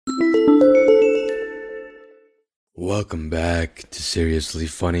Welcome back to Seriously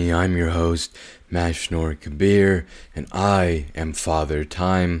Funny. I'm your host, Mashnor Kabir, and I am Father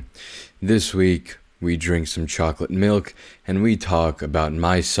Time. This week, we drink some chocolate milk, and we talk about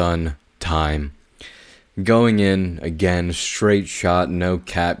my son, Time. Going in, again, straight shot, no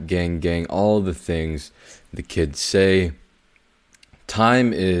cap, gang, all the things the kids say.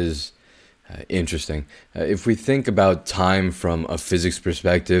 Time is interesting. If we think about time from a physics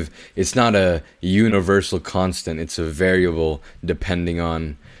perspective, it's not a universal constant. It's a variable depending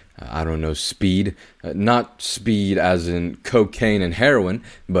on, speed. Not speed as in cocaine and heroin,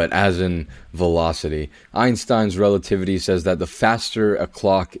 but as in velocity. Einstein's relativity says that the faster a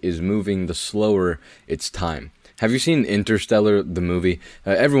clock is moving, the slower its time. Have you seen Interstellar, the movie?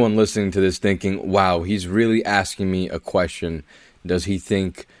 Everyone listening to this thinking, wow, he's really asking me a question. Does he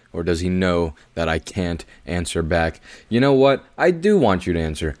think or does he know that I can't answer back? You know what? I do want you to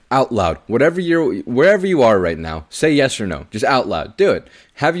answer out loud. Wherever you are right now, say yes or no. Just out loud. Do it.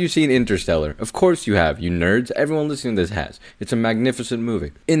 Have you seen Interstellar? Of course you have, you nerds. Everyone listening to this has. It's a magnificent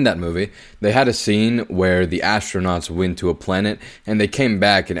movie. In that movie, they had a scene where the astronauts went to a planet and they came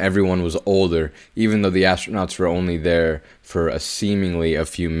back and everyone was older, even though the astronauts were only there for seemingly a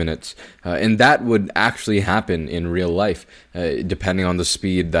few minutes. And that would actually happen in real life, depending on the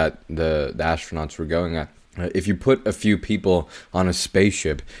speed that the astronauts were going at. If you put a few people on a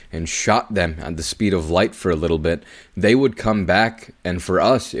spaceship and shot them at the speed of light for a little bit, they would come back, and for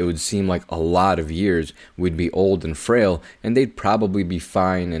us, it would seem like a lot of years. We'd be old and frail, and they'd probably be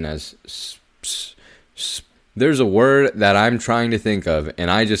fine and there's a word that I'm trying to think of,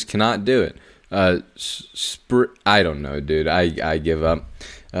 and I just cannot do it. I don't know, dude. I give up.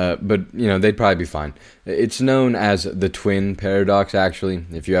 But, they'd probably be fine. It's known as the twin paradox, actually.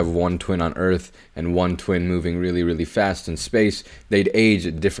 If you have one twin on Earth and one twin moving really, really fast in space, they'd age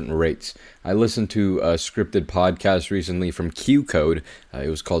at different rates. I listened to a scripted podcast recently from Q Code. It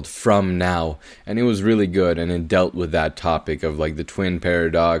was called From Now, and it was really good, and it dealt with that topic of, the twin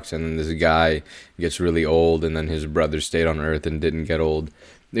paradox, and then this guy gets really old, and then his brother stayed on Earth and didn't get old.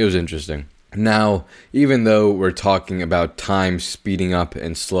 It was interesting. Now, even though we're talking about time speeding up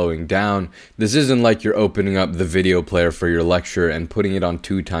and slowing down, this isn't like you're opening up the video player for your lecture and putting it on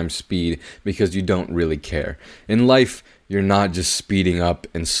 2 times speed because you don't really care. In life, you're not just speeding up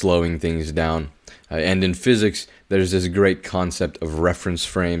and slowing things down. And in physics, there's this great concept of reference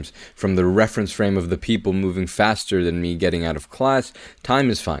frames. From the reference frame of the people moving faster than me getting out of class, time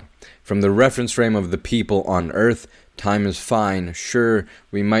is fine. From the reference frame of the people on Earth, time is fine. Sure,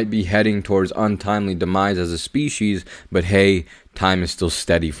 we might be heading towards untimely demise as a species, but hey, time is still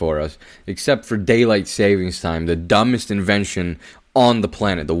steady for us. Except for daylight savings time, the dumbest invention on the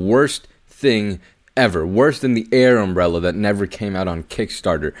planet, the worst thing ever, worse than the air umbrella that never came out on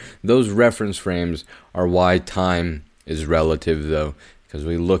Kickstarter. Those reference frames are why time is relative, though, because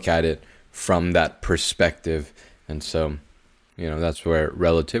we look at it from that perspective, and so that's where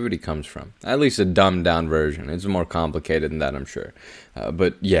relativity comes from. At least a dumbed down version. It's more complicated than that, I'm sure.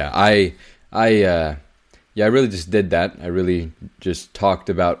 But yeah, I really just did that. I really just talked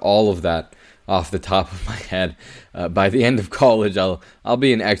about all of that off the top of my head. By the end of college, I'll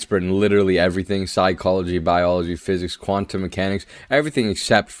be an expert in literally everything: psychology, biology, physics, quantum mechanics, everything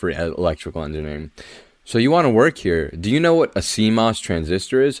except for electrical engineering. So you want to work here. Do you know what a CMOS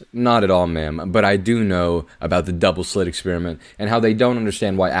transistor is? Not at all, ma'am, but I do know about the double slit experiment and how they don't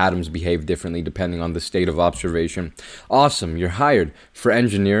understand why atoms behave differently depending on the state of observation. Awesome, you're hired. For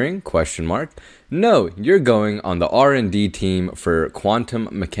engineering? ? No, you're going on the R&D team for quantum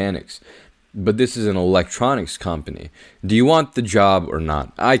mechanics. But this is an electronics company. Do you want the job or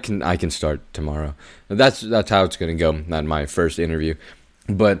not? I can start tomorrow. That's how it's going to go at my first interview.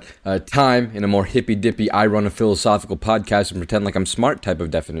 But time, in a more hippy-dippy, I run a philosophical podcast and pretend like I'm smart type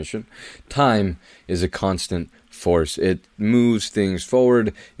of definition, time is a constant force. It moves things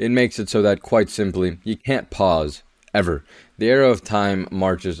forward. It makes it so that, quite simply, you can't pause, ever. The arrow of time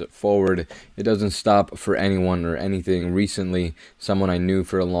marches forward. It doesn't stop for anyone or anything. Recently, someone I knew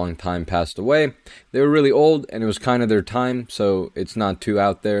for a long time passed away. They were really old, and it was kind of their time, so it's not too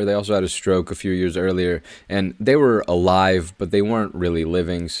out there. They also had a stroke a few years earlier, and they were alive, but they weren't really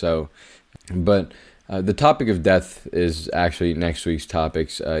living, so... But the topic of death is actually next week's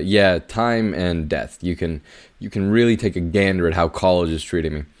topics. Time and death. You can really take a gander at how college is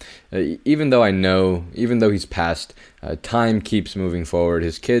treating me. Even though he's passed, time keeps moving forward.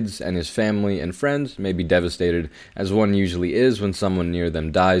 His kids and his family and friends may be devastated, as one usually is when someone near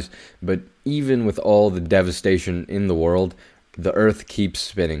them dies. But even with all the devastation in the world, the earth keeps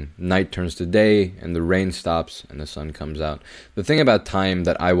spinning. Night turns to day, and the rain stops, and the sun comes out. The thing about time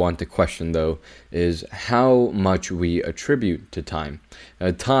that I want to question, though, is how much we attribute to time.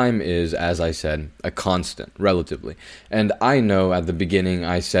 Time is, as I said, a constant, relatively. And I know at the beginning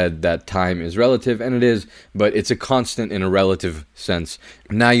I said that time is relative, and it is, but it's a constant in a relative sense.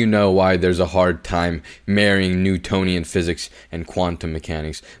 Now you know why there's a hard time marrying Newtonian physics and quantum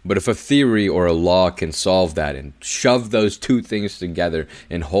mechanics. But if a theory or a law can solve that and shove those two things together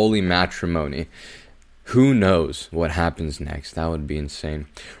in holy matrimony, who knows what happens next? That would be insane.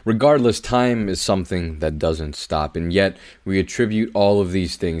 Regardless, time is something that doesn't stop, and yet we attribute all of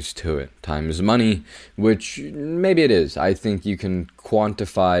these things to it. Time is money, which maybe it is. I think you can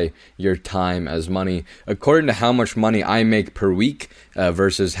quantify your time as money according to how much money I make per week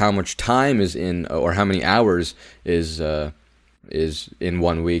versus how much time is in, or how many hours is in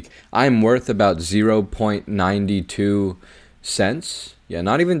 1 week. I'm worth about 0.92 cents. Yeah,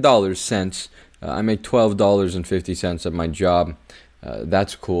 not even dollars, cents. I make $12.50 at my job.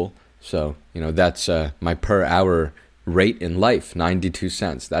 That's cool. So, that's my per hour rate in life, 92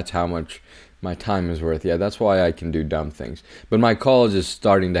 cents. That's how much my time is worth. Yeah, that's why I can do dumb things. But my college is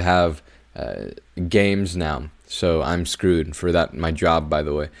starting to have games now. So I'm screwed for that. My job, by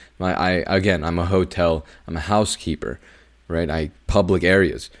the way. I'm a hotel. I'm a housekeeper, right? Public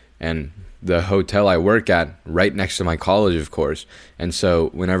areas. And the hotel I work at, right next to my college, of course. And so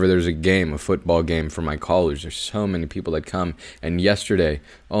whenever there's a football game for my college, there's so many people that come. And yesterday,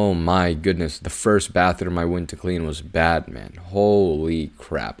 oh my goodness, the first bathroom I went to clean was bad, man. Holy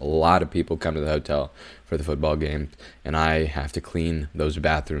crap. A lot of people come to the hotel for the football game, and I have to clean those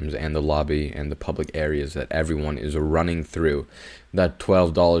bathrooms and the lobby and the public areas that everyone is running through. That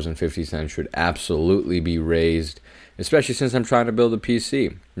 $12.50 should absolutely be raised, especially since I'm trying to build a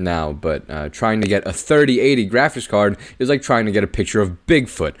PC now. But trying to get a 3080 graphics card is like trying to get a picture of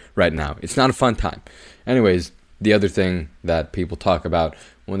Bigfoot right now. It's not a fun time. Anyways, the other thing that people talk about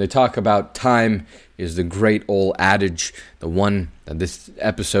when they talk about time is the great old adage, the one that this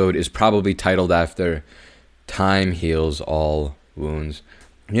episode is probably titled after: time heals all wounds.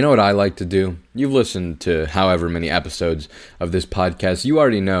 You know what I like to do? You've listened to however many episodes of this podcast. You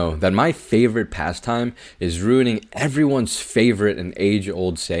already know that my favorite pastime is ruining everyone's favorite and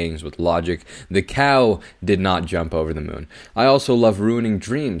age-old sayings with logic. The cow did not jump over the moon. I also love ruining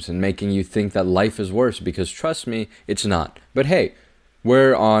dreams and making you think that life is worse, because trust me, it's not. But hey,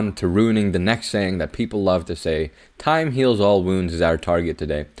 we're on to ruining the next saying that people love to say. Time heals all wounds is our target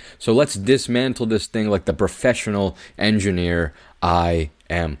today. So let's dismantle this thing like the professional engineer I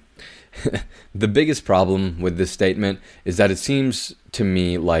am. The biggest problem with this statement is that it seems to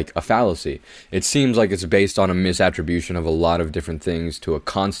me like a fallacy. It seems like it's based on a misattribution of a lot of different things to a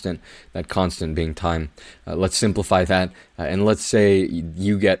constant, that constant being time. Let's simplify that, and let's say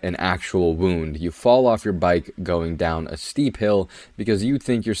you get an actual wound. You fall off your bike going down a steep hill because you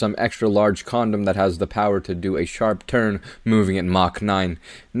think you're some extra large condom that has the power to do a sharp turn moving at Mach 9.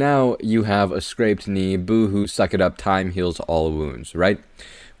 Now you have a scraped knee. Boo-hoo, suck it up, time heals all wounds, right?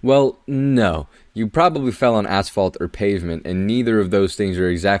 Well, no. You probably fell on asphalt or pavement, and neither of those things are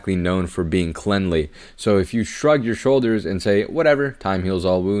exactly known for being cleanly. So if you shrug your shoulders and say, whatever, time heals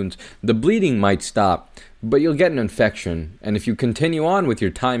all wounds, the bleeding might stop, but you'll get an infection. And if you continue on with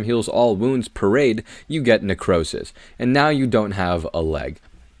your time heals all wounds parade, you get necrosis. And now you don't have a leg.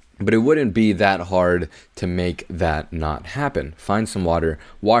 But it wouldn't be that hard to make that not happen. Find some water,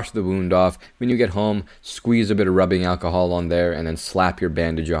 wash the wound off. When you get home, squeeze a bit of rubbing alcohol on there, and then slap your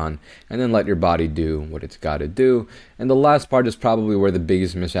bandage on, and then let your body do what it's got to do. And the last part is probably where the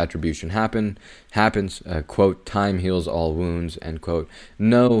biggest misattribution happens. Quote, time heals all wounds, end quote.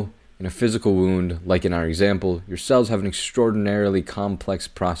 No. In a physical wound, like in our example, your cells have an extraordinarily complex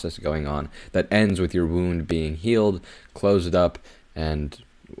process going on that ends with your wound being healed, closed up, and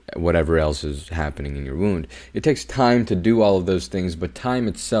whatever else is happening in your wound. It takes time to do all of those things, but time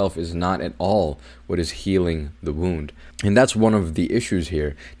itself is not at all what is healing the wound. And that's one of the issues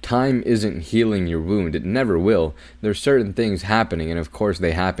here. Time isn't healing your wound. It never will. There's certain things happening, and of course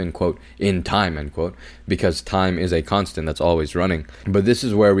they happen, quote, in time, end quote, because time is a constant that's always running. But this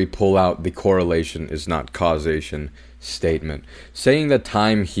is where we pull out the correlation is not causation statement. Saying that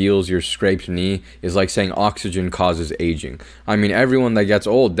time heals your scraped knee is like saying oxygen causes aging. I mean, everyone that gets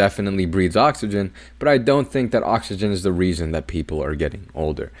old definitely breathes oxygen, but I don't think that oxygen is the reason that people are getting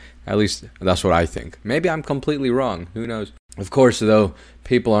older. At least that's what I think. Maybe I'm completely wrong. Who knows? Of course, though,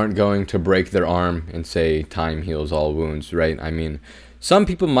 people aren't going to break their arm and say time heals all wounds, right? I mean, Some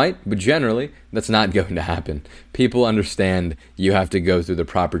people might, but generally, that's not going to happen. People understand you have to go through the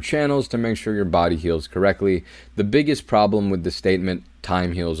proper channels to make sure your body heals correctly. The biggest problem with the statement,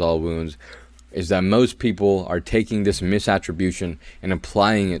 time heals all wounds, is that most people are taking this misattribution and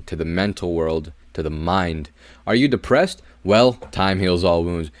applying it to the mental world, to the mind. Are you depressed? Well, time heals all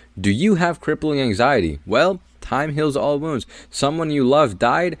wounds. Do you have crippling anxiety? Well, time heals all wounds. Someone you love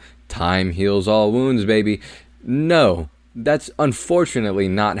died? Time heals all wounds, baby. No, that's unfortunately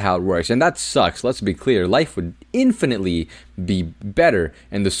not how it works. And that sucks. Let's be clear. Life would infinitely be better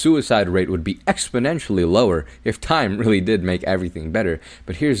and the suicide rate would be exponentially lower if time really did make everything better.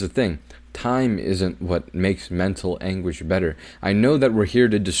 But here's the thing. Time isn't what makes mental anguish better. I know that we're here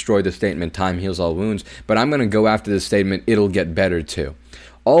to destroy the statement, time heals all wounds, but I'm going to go after the statement, it'll get better too.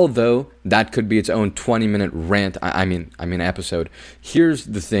 Although that could be its own 20-minute rant, I mean episode. Here's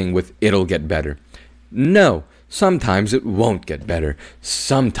the thing with it'll get better. No, sometimes it won't get better.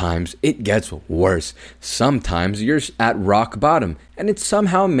 Sometimes it gets worse. Sometimes you're at rock bottom and it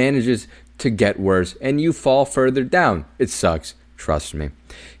somehow manages to get worse and you fall further down. It sucks. Trust me.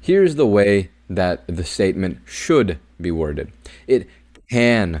 Here's the way that the statement should be worded. It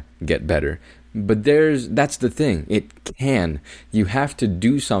can get better. But that's the thing. It can. You have to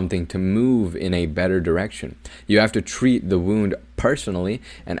do something to move in a better direction. You have to treat the wound personally,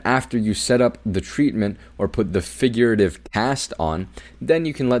 and after you set up the treatment or put the figurative cast on, then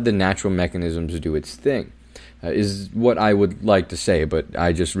you can let the natural mechanisms do its thing. Is what I would like to say, but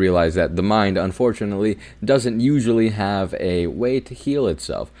I just realized that the mind, unfortunately, doesn't usually have a way to heal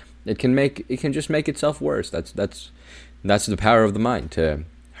itself. It can just make itself worse. That's the power of the mind, to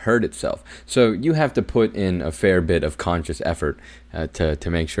hurt itself. So you have to put in a fair bit of conscious effort to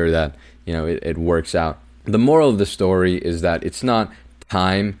make sure that it works out. The moral of the story is that it's not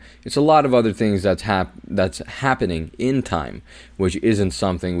time. It's a lot of other things that's happening in time, which isn't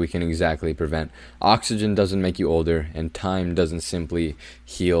something we can exactly prevent. Oxygen doesn't make you older, and time doesn't simply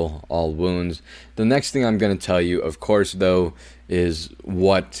heal all wounds. The next thing I'm going to tell you, of course, though, is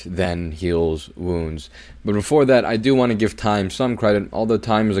what then heals wounds. But before that, I do want to give time some credit, although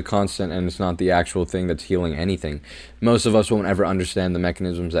time is a constant and it's not the actual thing that's healing anything. Most of us won't ever understand the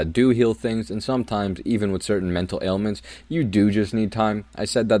mechanisms that do heal things, and sometimes, even with certain mental ailments, you do just need time. I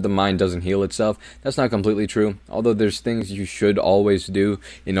said that the mind doesn't heal itself. That's not completely true, although there's things you should always do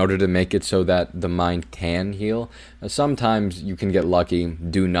in order to make it so that the mind can heal. Sometimes you can get lucky,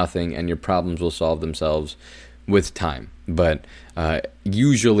 do nothing, and your problems will solve themselves with time. But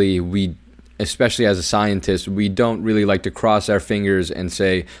usually we, especially as a scientist, we don't really like to cross our fingers and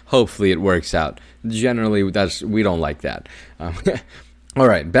say, hopefully it works out. Generally, we don't like that. All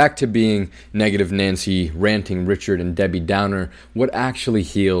right, back to being Negative Nancy, ranting Richard, and Debbie Downer. What actually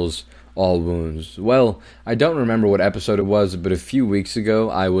heals all wounds? Well, I don't remember what episode it was, but a few weeks ago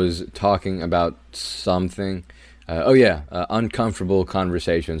I was talking about something. Uncomfortable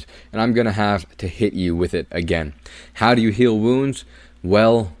conversations. And I'm going to have to hit you with it again. How do you heal wounds?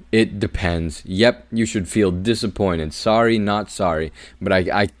 Well, it depends. Yep, you should feel disappointed. Sorry, not sorry. But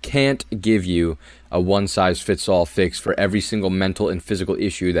I can't give you a one-size-fits-all fix for every single mental and physical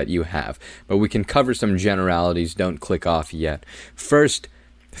issue that you have. But we can cover some generalities. Don't click off yet. First,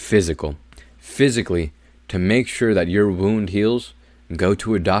 physical. Physically, to make sure that your wound heals, go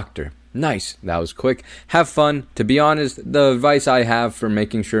to a doctor. Nice, that was quick. Have fun. To be honest, the advice I have for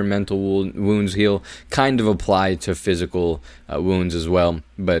making sure mental wounds heal kind of apply to physical wounds as well.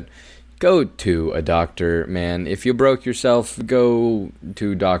 But go to a doctor, man. If you broke yourself, go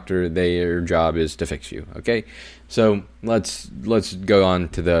to a doctor. Their job is to fix you, okay? So let's go on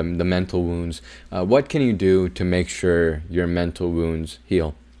to the mental wounds. What can you do to make sure your mental wounds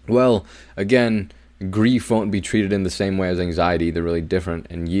heal? Well, again, grief won't be treated in the same way as anxiety. They're really different.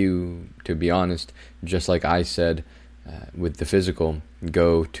 And you, to be honest, just like I said with the physical,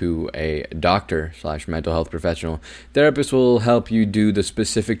 go to a doctor/mental health professional. Therapist will help you do the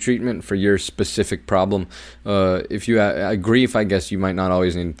specific treatment for your specific problem. If you have grief, I guess you might not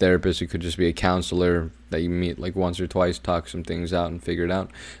always need a therapist. It could just be a counselor that you meet like once or twice, talk some things out and figure it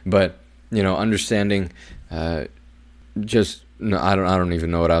out. But, understanding No, I don't even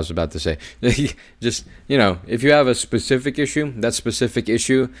know what I was about to say. Just, if you have a specific issue, that specific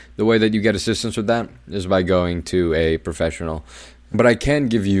issue, the way that you get assistance with that is by going to a professional. But I can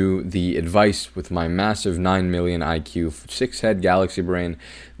give you the advice with my massive 9 million IQ, 6-head galaxy brain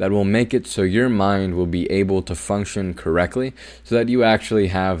that will make it so your mind will be able to function correctly so that you actually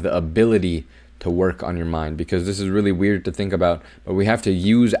have the ability to work on your mind, because this is really weird to think about, but we have to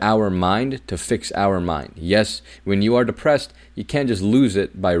use our mind to fix our mind. Yes, when you are depressed, you can't just lose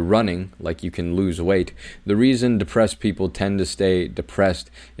it by running like you can lose weight. The reason depressed people tend to stay depressed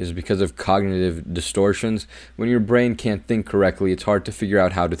is because of cognitive distortions. When your brain can't think correctly, it's hard to figure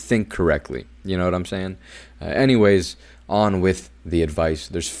out how to think correctly. You know what I'm saying? Anyways, on with the advice.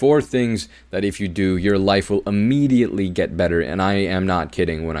 There's 4 things that if you do, your life will immediately get better. And I am not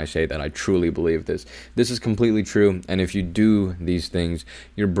kidding when I say that. I truly believe this. This is completely true. And if you do these things,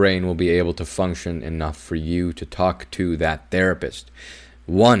 your brain will be able to function enough for you to talk to that therapist.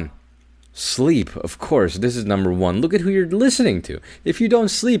 1. Sleep, of course. This is number 1. Look at who you're listening to. If you don't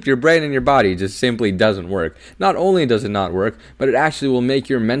sleep, your brain and your body just simply doesn't work. Not only does it not work, but it actually will make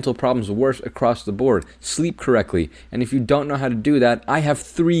your mental problems worse across the board. Sleep correctly. And if you don't know how to do that, I have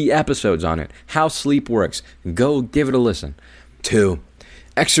 3 episodes on it. How sleep works. Go give it a listen. 2.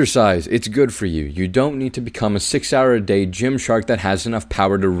 Exercise. It's good for you. You don't need to become a 6-hour-a-day gym shark that has enough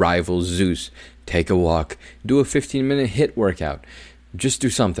power to rival Zeus. Take a walk. Do a 15-minute HIIT workout. Just do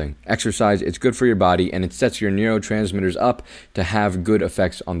something. Exercise, it's good for your body, and it sets your neurotransmitters up to have good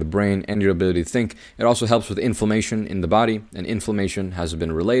effects on the brain and your ability to think. It also helps with inflammation in the body, and inflammation has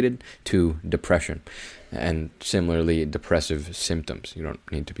been related to depression and similarly depressive symptoms. You don't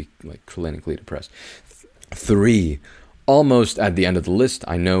need to be clinically depressed. 3, almost at the end of the list.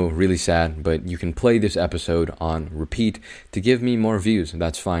 I know, really sad, but you can play this episode on repeat to give me more views.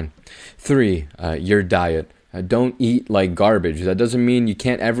 That's fine. 3, your diet. Don't eat like garbage. That doesn't mean you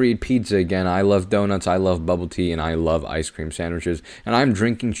can't ever eat pizza again. I love donuts, I love bubble tea, and I love ice cream sandwiches. And I'm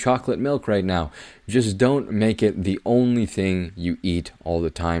drinking chocolate milk right now. Just don't make it the only thing you eat all the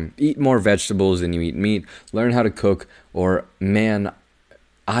time. Eat more vegetables than you eat meat. Learn how to cook, or man,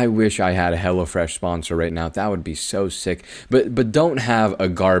 I wish I had a HelloFresh sponsor right now. That would be so sick. But don't have a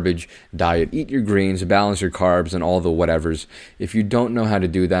garbage diet. Eat your greens, balance your carbs, and all the whatevers. If you don't know how to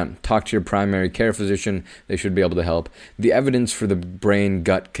do that, talk to your primary care physician. They should be able to help. The evidence for the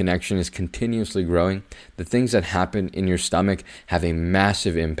brain-gut connection is continuously growing. The things that happen in your stomach have a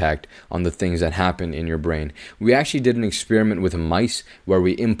massive impact on the things that happen in your brain. We actually did an experiment with mice where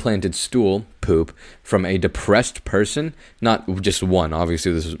we implanted stool, poop, from a depressed person, not just one,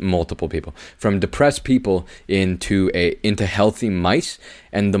 obviously this is multiple people, from depressed people into healthy mice,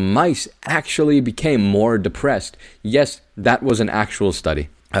 and the mice actually became more depressed. Yes, that was an actual study.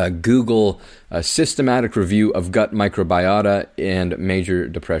 Google a systematic review of gut microbiota and major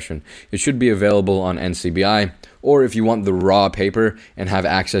depression. It should be available on NCBI, or if you want the raw paper and have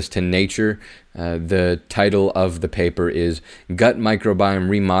access to Nature, the title of the paper is Gut Microbiome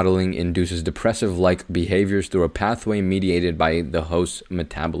Remodeling Induces Depressive-like Behaviors Through a Pathway Mediated by the Host's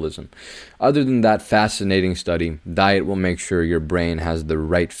Metabolism. Other than that fascinating study, diet will make sure your brain has the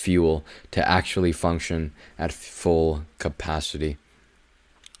right fuel to actually function at full capacity.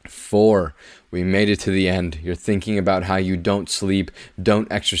 4, we made it to the end. You're thinking about how you don't sleep,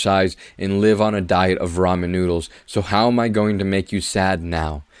 don't exercise, and live on a diet of ramen noodles. So how am I going to make you sad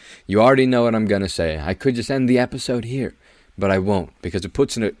now? You already know what I'm going to say. I could just end the episode here, but I won't, because it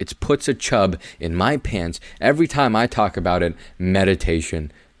puts a chub in my pants every time I talk about it.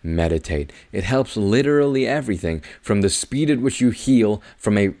 Meditation. Meditate. It helps literally everything, from the speed at which you heal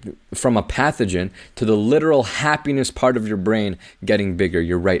from a pathogen to the literal happiness part of your brain getting bigger,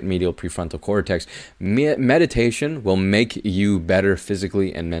 your right medial prefrontal cortex. Meditation will make you better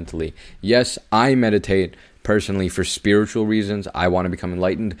physically and mentally. Yes, I meditate personally for spiritual reasons. I want to become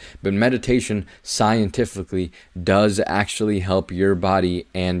enlightened, but meditation scientifically does actually help your body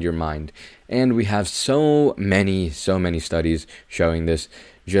and your mind. And we have so many studies showing this.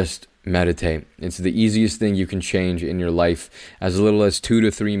 Just meditate. It's the easiest thing you can change in your life. As little as 2 to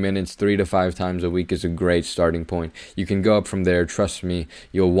 3 minutes, 3 to 5 times a week is a great starting point. You can go up from there. Trust me,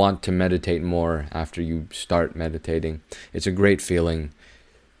 you'll want to meditate more after you start meditating. It's a great feeling.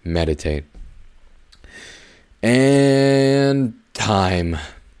 Meditate. And time.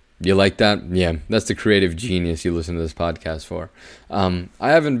 You like that? Yeah, that's the creative genius you listen to this podcast for. I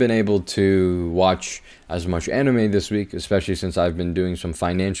haven't been able to watch as much anime this week, especially since I've been doing some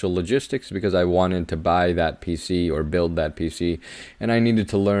financial logistics, because I wanted to buy that PC or build that PC, and I needed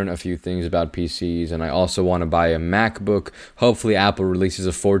to learn a few things about PCs, and I also want to buy a MacBook. Hopefully Apple releases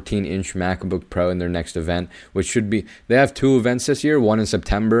a 14-inch MacBook Pro in their next event, which should be, they have 2 events this year, one in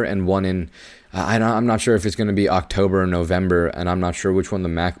September and one in I'm not sure if it's going to be October or November, and I'm not sure which one the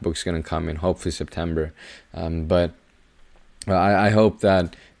MacBook's going to come in. Hopefully September. But I hope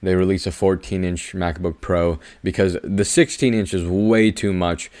that they release a 14-inch MacBook Pro, because the 16-inch is way too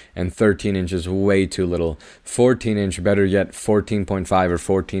much and 13-inch is way too little. 14-inch, better yet 14.5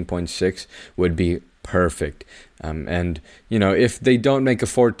 or 14.6 would be perfect. And, if they don't make a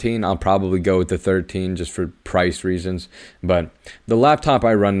 14, I'll probably go with the 13 just for price reasons. But the laptop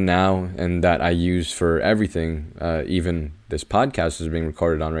I run now and that I use for everything, even this podcast is being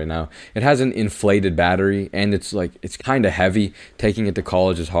recorded on right now, it has an inflated battery, and it's kind of heavy. Taking it to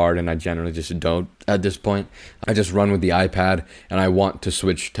college is hard, and I generally just don't at this point. I just run with the iPad, and I want to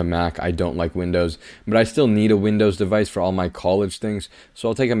switch to Mac. I don't like Windows, but I still need a Windows device for all my college things, so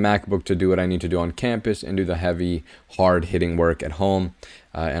I'll take a MacBook to do what I need to do on campus and do the heavy, hard-hitting work at home.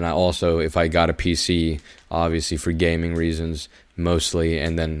 And I also, if I got a PC, obviously for gaming reasons mostly,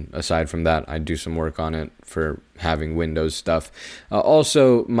 and then aside from that, I do some work on it for having Windows stuff.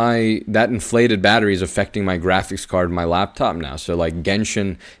 Also, that inflated battery is affecting my graphics card in my laptop now. So like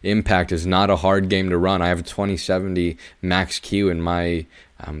Genshin Impact is not a hard game to run. I have a 2070 Max Q in my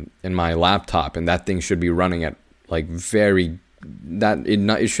laptop, and that thing should be running at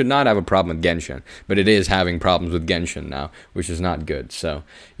it should not have a problem with Genshin, but it is having problems with Genshin now, which is not good. So,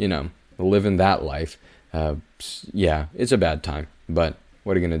 living that life. Yeah, it's a bad time, but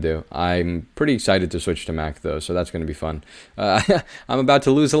what are you going to do? I'm pretty excited to switch to Mac, though, so that's going to be fun. I'm about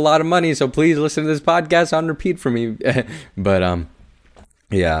to lose a lot of money, so please listen to this podcast on repeat for me. But,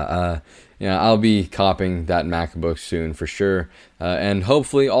 I'll be copping that MacBook soon for sure. And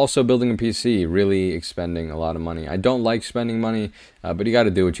hopefully also building a PC, really expending a lot of money. I don't like spending money, but you got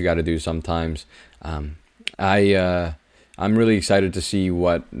to do what you got to do sometimes. I'm really excited to see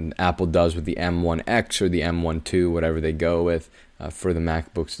what Apple does with the M1X or the M1 II, whatever they go with for the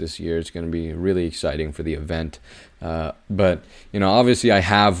MacBooks this year. It's going to be really exciting for the event. But, obviously I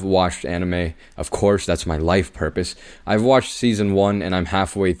have watched anime. Of course, that's my life purpose. I've watched season 1 and I'm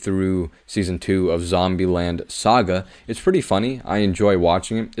halfway through season 2 of Zombieland Saga. It's pretty funny. I enjoy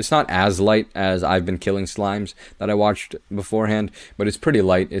watching it. It's not as light as I've Been Killing Slimes that I watched beforehand, but it's pretty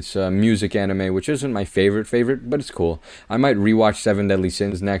light. It's a music anime, which isn't my favorite, but it's cool. I might rewatch Seven Deadly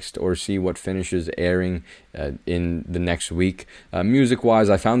Sins next, or see what finishes airing in the next week. Music-wise,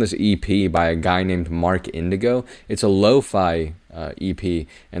 I found this EP by a guy named Mark Indigo. It's a lo-fi EP,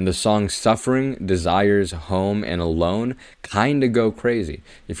 and the songs Suffering, Desires, Home, and Alone kind of go crazy.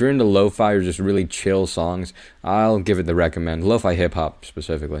 If you're into lo-fi or just really chill songs, I'll give it the recommend. Lo-fi hip-hop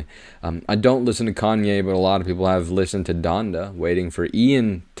specifically. I don't listen to Kanye, but a lot of people have listened to Donda, waiting for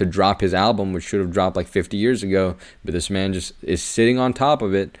Ian to drop his album, which should have dropped like 50 years ago, but this man just is sitting on top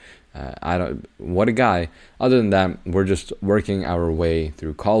of it. What a guy. Other than that, we're just working our way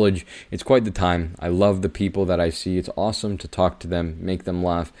through college. It's quite the time. I love the people that I see. It's awesome to talk to them, make them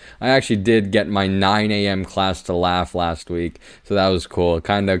laugh. I actually did get my 9 a.m. class to laugh last week, so that was cool.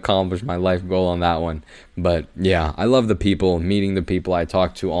 Kind of accomplished my life goal on that one. But yeah, I love the people, meeting the people I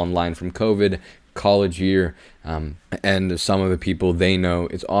talked to online from COVID, college year, and some of the people they know.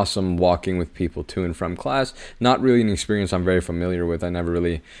 It's awesome walking with people to and from class. Not really an experience I'm very familiar with. I never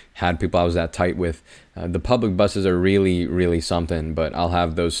really had people I was that tight with. The public buses are really, really something, but I'll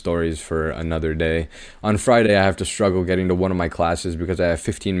have those stories for another day. On Friday, I have to struggle getting to one of my classes because I have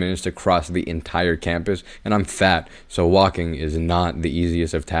 15 minutes to cross the entire campus, and I'm fat, so walking is not the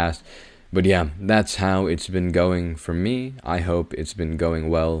easiest of tasks. But yeah, that's how it's been going for me. I hope it's been going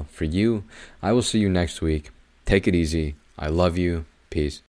well for you. I will see you next week. Take it easy. I love you. Peace.